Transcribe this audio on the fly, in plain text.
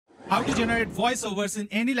how to generate voiceovers in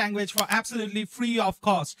any language for absolutely free of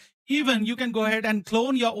cost. Even you can go ahead and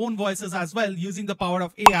clone your own voices as well using the power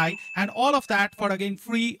of AI, and all of that for again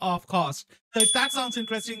free of cost. So if that sounds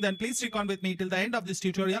interesting, then please stick on with me till the end of this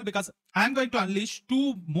tutorial, because I'm going to unleash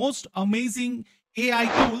two most amazing AI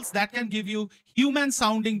tools that can give you human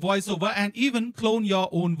sounding voiceover and even clone your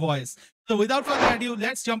own voice. So without further ado,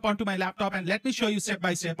 let's jump onto my laptop and let me show you step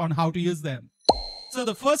by step on how to use them. So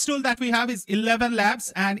the first tool that we have is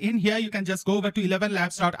Elevenlabs, and in here you can just go over to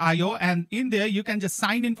elevenlabs.io, and in there you can just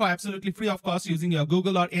sign in for absolutely free of cost using your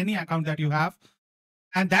Google or any account that you have.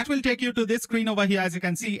 And that will take you to this screen over here, as you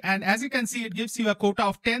can see. And as you can see, it gives you a quota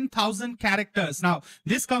of 10,000 characters. Now,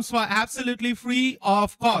 this comes for absolutely free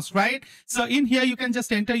of cost, right? So in here, you can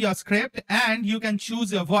just enter your script and you can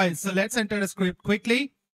choose your voice. So let's enter a script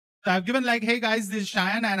quickly. So I've given like, hey guys, this is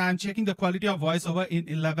Cheyenne and I'm checking the quality of voiceover in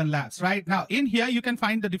Elevenlabs, right? Now in here, you can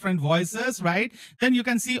find the different voices, right? Then you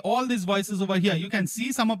can see all these voices over here. You can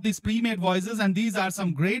see some of these pre-made voices, and these are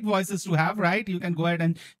some great voices to have, right? You can go ahead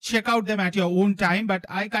and check out them at your own time, but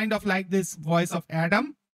I kind of like this voice of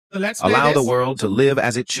Adam. So let's allow the world to live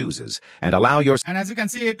as it chooses and allow your... And as you can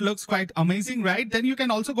see, it looks quite amazing, right? Then you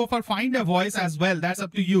can also go for find a voice as well. That's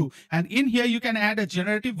up to you. And in here, you can add a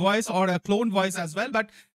generative voice or a clone voice as well.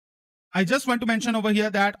 But I just want to mention over here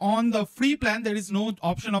that on the free plan, there is no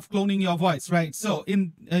option of cloning your voice, right? So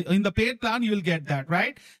in the paid plan, you will get that,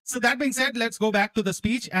 right? So that being said, let's go back to the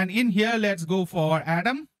speech. And in here, let's go for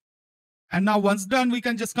Adam. And now once done, we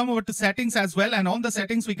can just come over to settings as well. And on the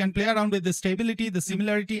settings, we can play around with the stability, the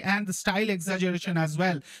similarity, and the style exaggeration as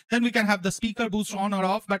well. Then we can have the speaker boost on or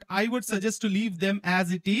off, but I would suggest to leave them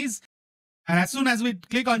as it is. And as soon as we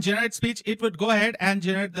click on generate speech, it would go ahead and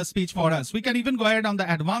generate the speech for us. We can even go ahead on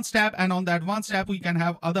the advanced tab, and on the advanced tab, we can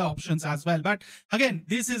have other options as well. But again,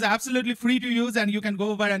 this is absolutely free to use, and you can go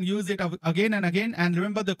over and use it again and again. And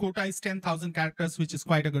remember, the quota is 10,000 characters, which is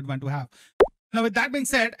quite a good one to have. Now, with that being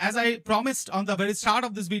said, as I promised on the very start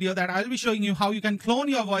of this video, that I'll be showing you how you can clone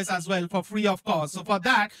your voice as well for free of cost. So for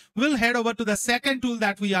that, we'll head over to the second tool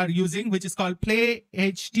that we are using, which is called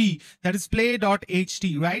Play.HT. That is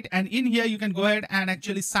Play.HT, right? And in here, you can go ahead and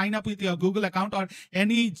actually sign up with your Google account or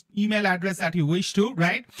any email address that you wish to,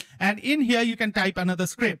 right? And in here, you can type another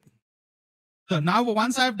script. So now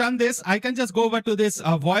once I've done this, I can just go over to this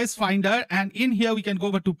voice finder, and in here we can go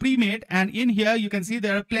over to pre-made, and in here you can see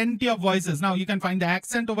there are plenty of voices. Now you can find the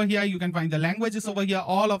accent over here, you can find the languages over here,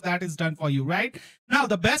 all of that is done for you, right? Now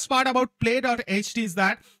the best part about Play.HT is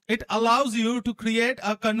that it allows you to create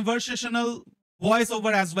a conversational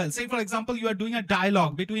voiceover as well. Say for example, you are doing a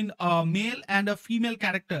dialogue between a male and a female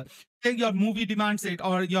character. Say your movie demands it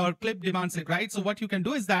or your clip demands it, right? So what you can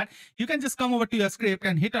do is that you can just come over to your script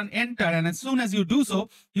and hit on enter. And as soon as you do so,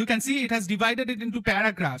 you can see it has divided it into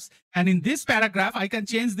paragraphs. And in this paragraph, I can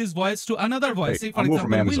change this voice to another voice. Say for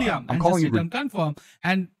example, William, and just hit on confirm.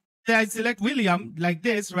 And I select William like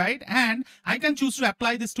this, right? And I can choose to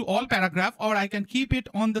apply this to all paragraph, or I can keep it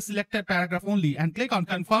on the selected paragraph only and click on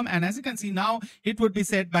confirm. And as you can see now, it would be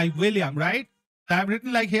said by William, right? I've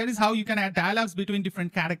written like, here is how you can add dialogues between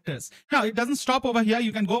different characters. Now it doesn't stop over here.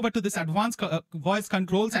 You can go over to this advanced voice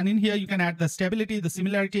controls, and in here you can add the stability, the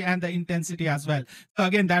similarity, and the intensity as well. So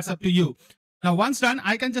again, that's up to you. Now once done,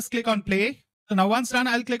 I can just click on play. So now once done,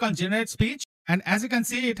 I'll click on generate speech. And as you can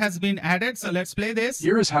see, it has been added. So let's play this.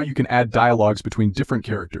 Here is how you can add dialogues between different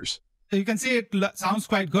characters. So you can see it sounds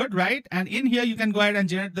quite good, right? And in here, you can go ahead and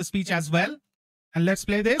generate the speech as well. And let's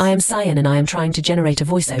play this. I am Cyan and I am trying to generate a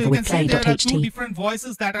voiceover with Play.HT. There are two different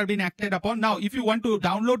voices that are being acted upon. Now, if you want to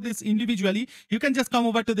download this individually, you can just come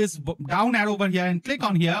over to this down arrow over here and click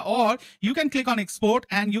on here, or you can click on export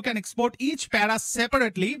and you can export each para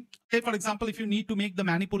separately. Say, for example, if you need to make the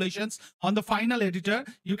manipulations on the final editor,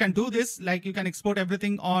 you can do this, like you can export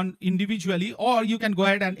everything on individually, or you can go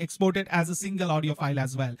ahead and export it as a single audio file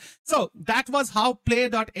as well. So that was how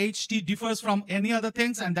Play.HT differs from any other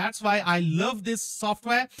things. And that's why I love this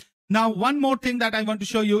software. Now, one more thing that I want to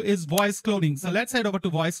show you is voice cloning. So let's head over to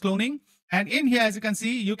voice cloning. And in here, as you can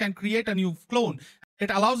see, you can create a new clone. It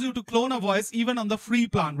allows you to clone a voice even on the free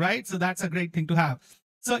plan, right? So that's a great thing to have.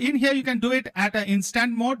 So in here, you can do it at an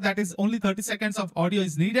instant mode. That is only 30 seconds of audio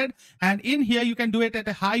is needed. And in here, you can do it at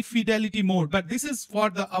a high fidelity mode. But this is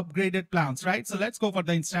for the upgraded plans, right? So let's go for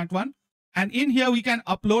the instant one. And in here, we can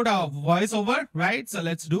upload our voiceover, right? So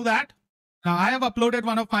let's do that. Now, I have uploaded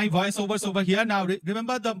one of my voiceovers over here. Now,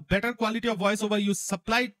 remember, the better quality of voiceover you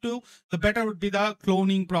supply to, the better would be the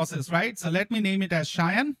cloning process, right? So let me name it as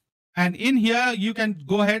Cheyenne. And in here, you can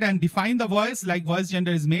go ahead and define the voice, like voice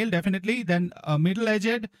gender is male, definitely. Then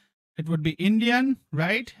middle-aged, it would be Indian,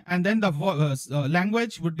 right? And then the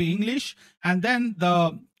language would be English. And then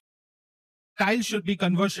the style should be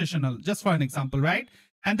conversational, just for an example, right?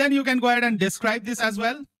 And then you can go ahead and describe this as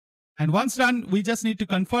well. And once done, we just need to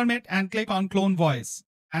confirm it and click on clone voice.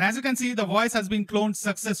 And as you can see, the voice has been cloned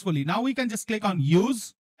successfully. Now we can just click on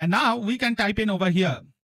use. And now we can type in over here.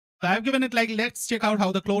 So I've given it like, let's check out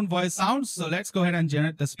how the clone voice sounds. So let's go ahead and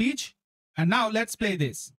generate the speech. And now let's play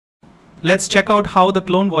this. Let's check out how the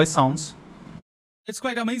clone voice sounds. It's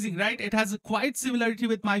quite amazing, right? It has quite similarity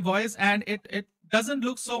with my voice, and it doesn't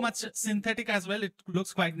look so much synthetic as well. It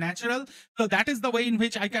looks quite natural. So that is the way in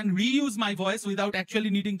which I can reuse my voice without actually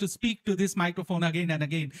needing to speak to this microphone again and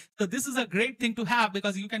again. So this is a great thing to have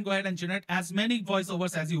because you can go ahead and generate as many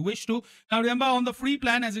voiceovers as you wish to. Now remember, on the free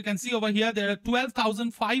plan, as you can see over here, there are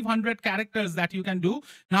 12,500 characters that you can do.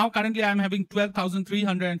 Now currently I'm having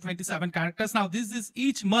 12,327 characters. Now this is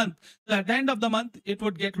each month. So at the end of the month, it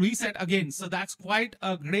would get reset again. So that's quite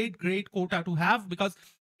a great quota to have because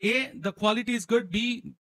A, the quality is good.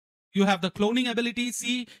 B, you have the cloning ability.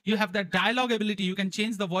 C, you have the dialogue ability. You can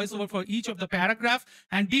change the voiceover for each of the paragraph.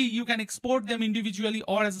 And D, you can export them individually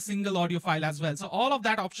or as a single audio file as well. So all of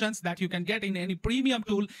that options that you can get in any premium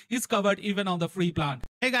tool is covered even on the free plan.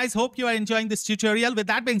 Hey guys, hope you are enjoying this tutorial. With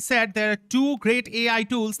that being said, there are two great AI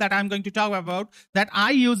tools that I'm going to talk about that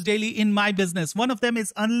I use daily in my business. One of them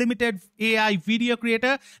is Unlimited AI Video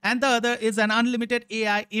Creator and the other is an Unlimited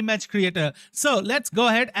AI Image Creator. So let's go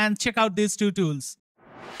ahead and check out these two tools.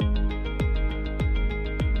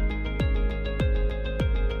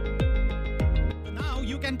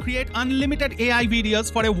 Can create unlimited AI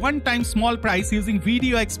videos for a one-time small price using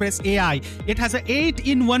VideoExpress AI. It has an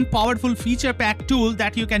 8-in-1 powerful feature-packed tool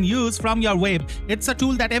that you can use from your web. It's a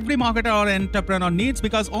tool that every marketer or entrepreneur needs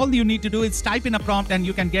because all you need to do is type in a prompt and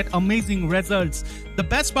you can get amazing results. The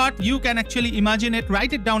best part, you can actually imagine it,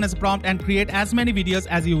 write it down as a prompt and create as many videos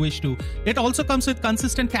as you wish to. It also comes with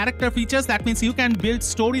consistent character features. That means you can build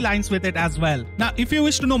storylines with it as well. Now, if you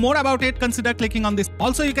wish to know more about it, consider clicking on this.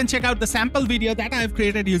 Also, you can check out the sample video that I have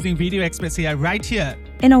created using VideoExpress AI right here.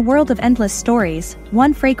 In a world of endless stories,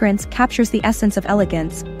 one fragrance captures the essence of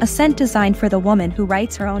elegance, a scent designed for the woman who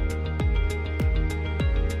writes her own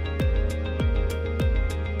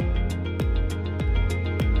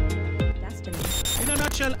destiny. In a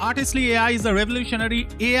nutshell, Artistly AI is a revolutionary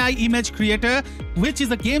AI image creator, which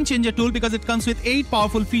is a game changer tool because it comes with 8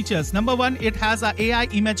 powerful features. Number 1, it has an AI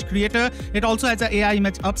image creator. It also has an AI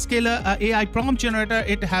image upscaler, an AI prompt generator.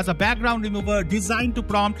 It has a background remover, design to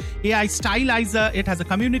prompt, AI stylizer. It has a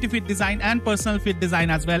community fit design and personal fit design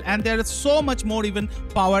as well. And there is so much more even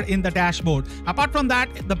power in the dashboard. Apart from that,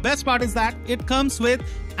 the best part is that it comes with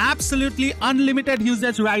absolutely unlimited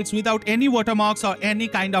usage rights without any watermarks or any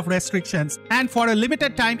kind of restrictions. And for a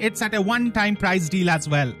limited time, it's at a one-time price deal as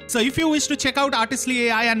well. So if you wish to check out Artistly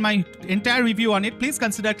AI and my entire review on it, please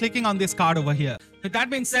consider clicking on this card over here. With that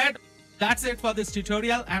being said, that's it for this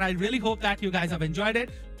tutorial and I really hope that you guys have enjoyed it.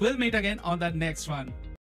 We'll meet again on the next one.